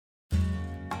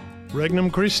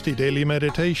Regnum Christi Daily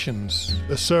Meditations,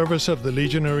 the service of the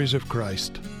Legionaries of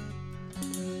Christ.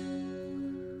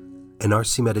 An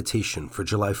RC Meditation for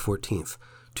July 14th,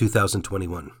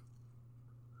 2021.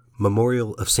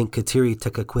 Memorial of St. Kateri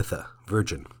Tekakwitha,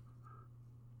 Virgin.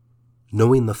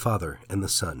 Knowing the Father and the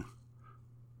Son.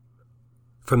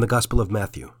 From the Gospel of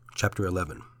Matthew, chapter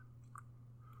 11.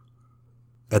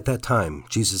 At that time,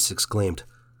 Jesus exclaimed,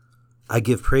 "I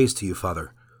give praise to you,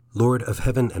 Father, Lord of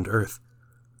heaven and earth.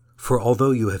 For although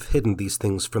you have hidden these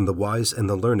things from the wise and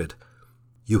the learned,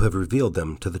 you have revealed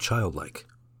them to the childlike.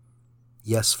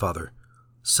 Yes, Father,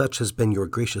 such has been your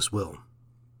gracious will.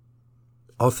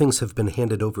 All things have been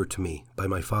handed over to me by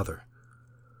my Father.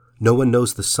 No one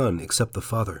knows the Son except the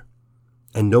Father,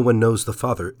 and no one knows the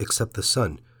Father except the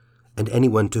Son, and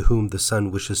anyone to whom the Son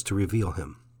wishes to reveal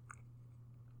him."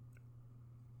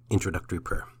 Introductory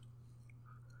Prayer.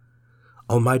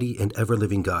 Almighty and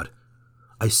ever-living God,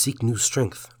 I seek new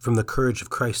strength from the courage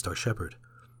of Christ our Shepherd.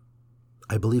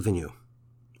 I believe in you,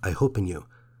 I hope in you,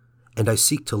 and I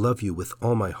seek to love you with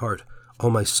all my heart, all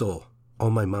my soul,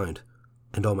 all my mind,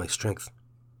 and all my strength.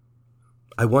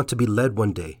 I want to be led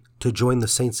one day to join the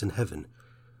saints in heaven,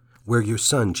 where your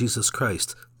Son, Jesus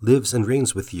Christ, lives and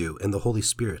reigns with you and the Holy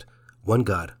Spirit, one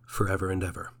God, forever and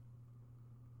ever.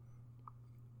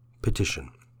 Petition.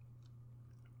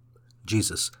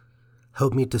 Jesus,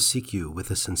 help me to seek you with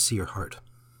a sincere heart.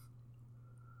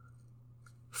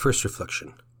 First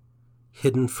reflection.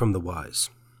 Hidden from the wise.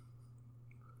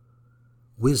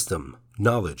 Wisdom,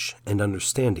 knowledge, and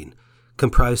understanding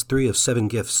comprise 3 of 7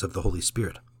 gifts of the Holy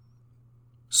Spirit.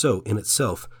 So, in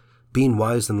itself, being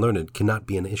wise and learned cannot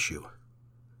be an issue.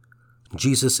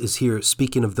 Jesus is here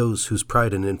speaking of those whose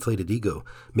pride and inflated ego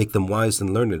make them wise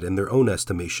and learned in their own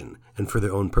estimation and for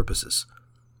their own purposes.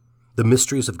 The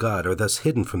mysteries of God are thus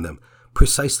hidden from them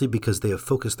precisely because they have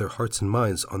focused their hearts and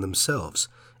minds on themselves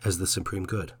as the supreme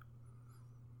good.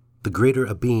 The greater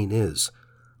a being is,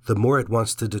 the more it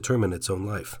wants to determine its own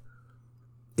life.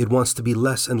 It wants to be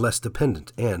less and less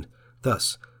dependent and,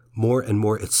 thus, more and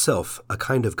more itself a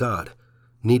kind of God,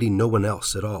 needing no one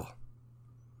else at all.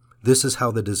 This is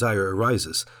how the desire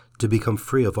arises to become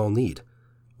free of all need,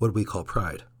 what we call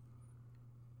pride.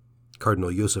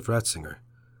 Cardinal Joseph Ratzinger,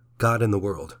 God in the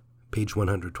World, page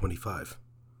 125.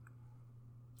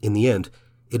 In the end,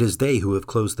 it is they who have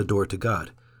closed the door to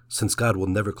God, since God will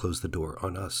never close the door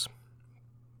on us.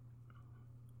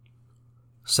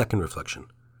 Second reflection.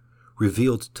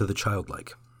 Revealed to the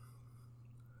childlike.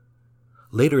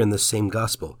 Later in this same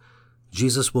gospel,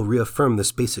 Jesus will reaffirm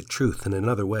this basic truth in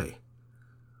another way.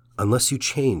 Unless you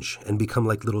change and become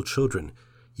like little children,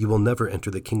 you will never enter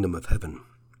the kingdom of heaven.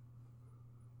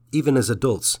 Even as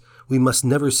adults, we must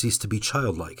never cease to be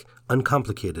childlike,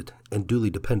 uncomplicated, and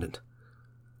duly dependent.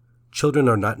 Children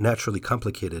are not naturally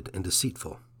complicated and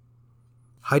deceitful.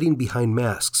 Hiding behind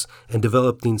masks and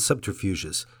developing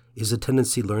subterfuges is a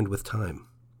tendency learned with time.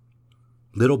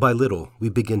 Little by little, we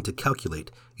begin to calculate,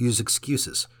 use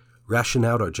excuses, ration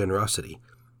out our generosity,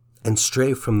 and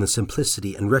stray from the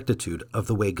simplicity and rectitude of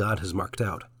the way God has marked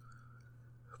out.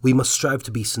 We must strive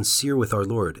to be sincere with our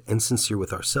Lord and sincere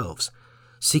with ourselves,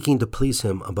 seeking to please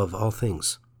Him above all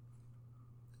things.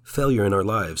 Failure in our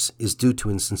lives is due to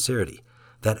insincerity,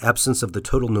 that absence of the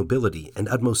total nobility and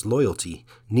utmost loyalty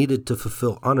needed to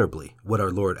fulfill honorably what our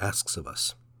Lord asks of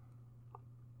us.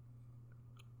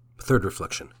 Third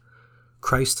reflection.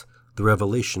 Christ, the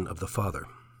revelation of the Father.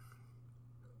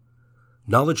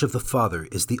 Knowledge of the Father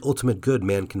is the ultimate good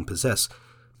man can possess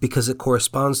because it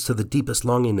corresponds to the deepest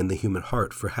longing in the human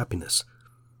heart for happiness.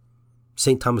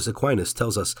 St. Thomas Aquinas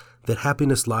tells us that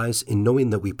happiness lies in knowing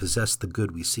that we possess the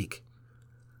good we seek.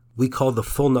 We call the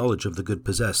full knowledge of the good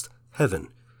possessed heaven,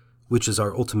 which is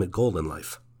our ultimate goal in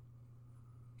life.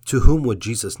 To whom would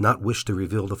Jesus not wish to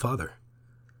reveal the Father?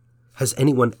 Has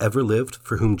anyone ever lived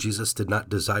for whom Jesus did not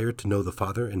desire to know the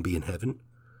Father and be in heaven?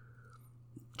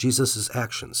 Jesus'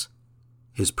 actions,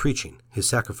 his preaching, his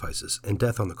sacrifices, and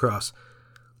death on the cross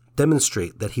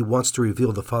demonstrate that he wants to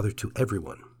reveal the Father to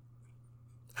everyone.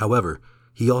 However,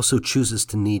 he also chooses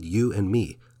to need you and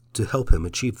me to help him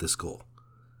achieve this goal.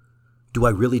 Do I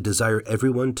really desire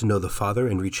everyone to know the Father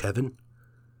and reach heaven?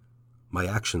 My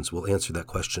actions will answer that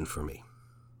question for me.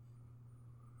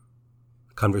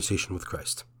 Conversation with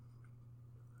Christ.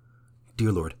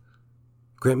 Dear Lord,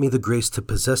 grant me the grace to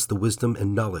possess the wisdom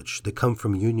and knowledge that come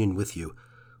from union with you,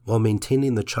 while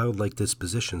maintaining the childlike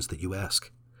dispositions that you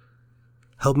ask.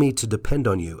 Help me to depend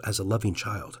on you as a loving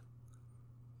child.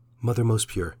 Mother most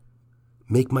pure,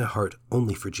 make my heart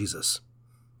only for Jesus.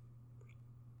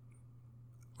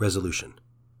 Resolution.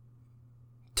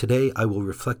 Today I will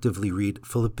reflectively read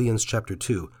Philippians chapter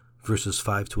 2, verses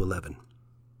 5 to 11.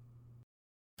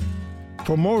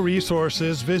 For more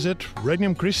resources, visit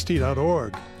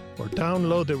regnumchristi.org or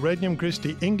download the Regnum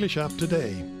Christi English app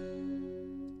today.